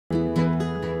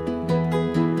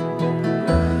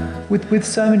With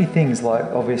so many things, like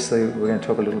obviously we're going to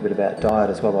talk a little bit about diet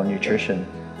as well, or nutrition,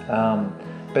 but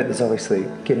there's obviously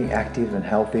getting active and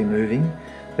healthy, moving.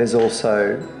 There's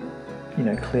also, you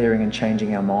know, clearing and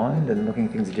changing our mind and looking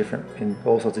at things different in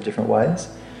all sorts of different ways.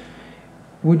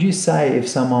 Would you say if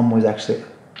someone was actually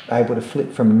able to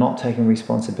flip from not taking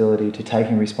responsibility to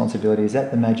taking responsibility, is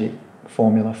that the magic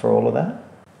formula for all of that?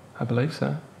 I believe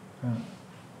so. Right.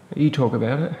 You talk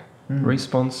about it,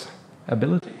 responsibility.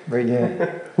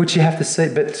 Yeah, which you have to see.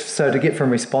 But so to get from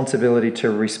responsibility to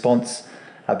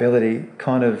responsibility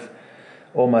kind of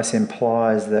almost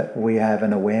implies that we have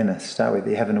an awareness, don't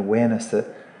we? You have an awareness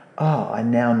that, I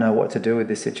now know what to do with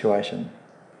this situation.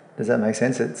 Does that make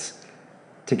sense? It's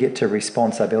to get to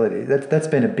responsibility. That's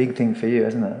been a big thing for you,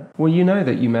 hasn't it? Well, you know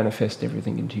that you manifest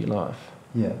everything into your life.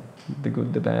 Yeah. The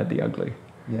good, the bad, the ugly.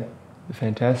 Yeah. The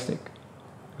fantastic.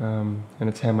 And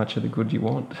it's how much of the good you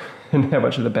want and how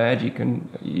much of the bad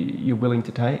you're willing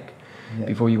to take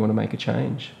before you want to make a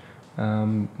change.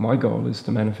 My goal is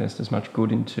to manifest as much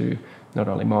good into not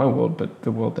only my world, but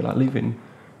the world that I live in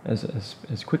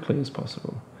as quickly as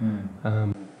possible.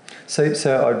 So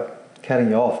I'm cutting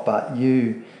you off, but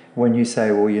when you say,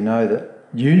 well, you know that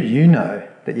you know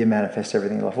that you manifest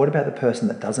everything in life, what about the person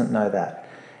that doesn't know that?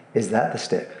 Is that the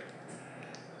step?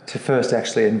 To first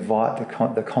actually invite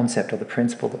the concept or the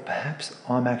principle that perhaps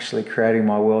I'm actually creating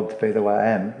my world to be the way I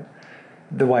am,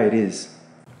 the way it is.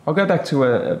 I'll go back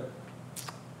to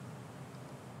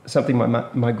something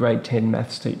my grade 10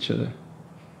 maths teacher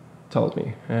told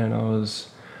me, and I was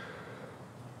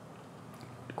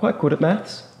quite good at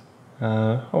maths.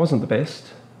 I wasn't the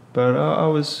best, but I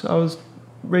was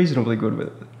reasonably good with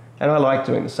it, and I liked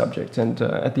doing the subject. And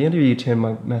at the end of year 10,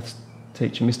 my maths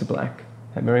teacher, Mr. Black,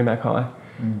 at Merrimack High,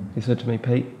 he said to me,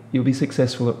 Pete, you'll be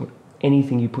successful at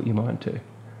anything you put your mind to.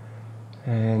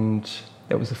 And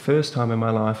that was the first time in my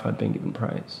life I'd been given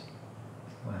praise.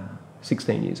 Wow.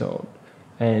 16 years old.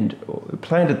 And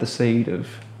planted the seed of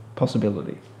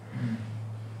possibility.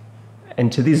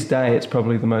 And to this day, it's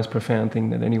probably the most profound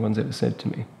thing that anyone's ever said to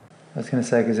me. I was going to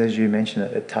say, because as you mention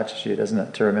it, it touches you, doesn't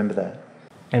it, to remember that?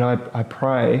 And I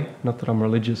pray, not that I'm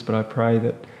religious, but I pray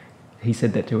that he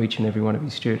said that to each and every one of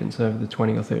his students over the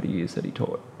 20 or 30 years that he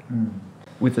taught.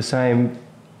 With the same,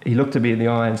 he looked at me in the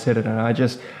eye and said it, and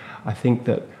I think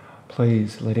that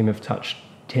please let him have touched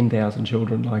 10,000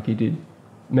 children like he did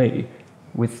me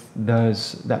with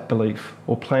that belief,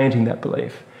 or planting that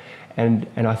belief. And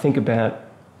I think about,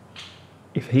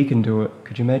 if he can do it,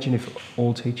 could you imagine if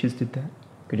all teachers did that?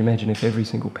 Could you imagine if every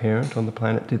single parent on the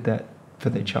planet did that for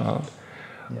their child,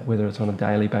 whether it's on a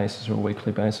daily basis or a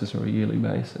weekly basis or a yearly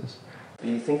basis?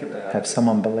 You think about have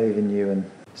someone believe in you and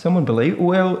someone believe.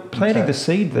 Well, planting the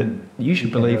seed that you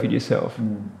should believe in yourself,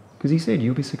 because he said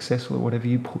you'll be successful at whatever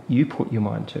you put your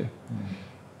mind to.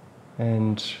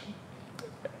 And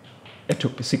it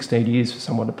took me 16 years for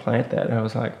someone to plant that, and I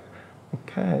was like,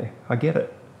 okay, I get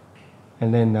it.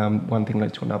 And then one thing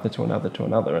led to another, to another, to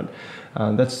another,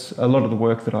 and that's a lot of the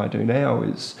work that I do now.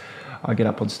 Is I get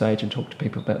up on stage and talk to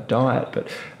people about diet, but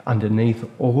underneath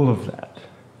all of that,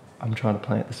 I'm trying to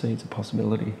plant the seeds of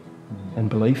possibility and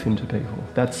belief into people.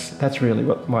 That's really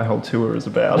what my whole tour is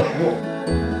about.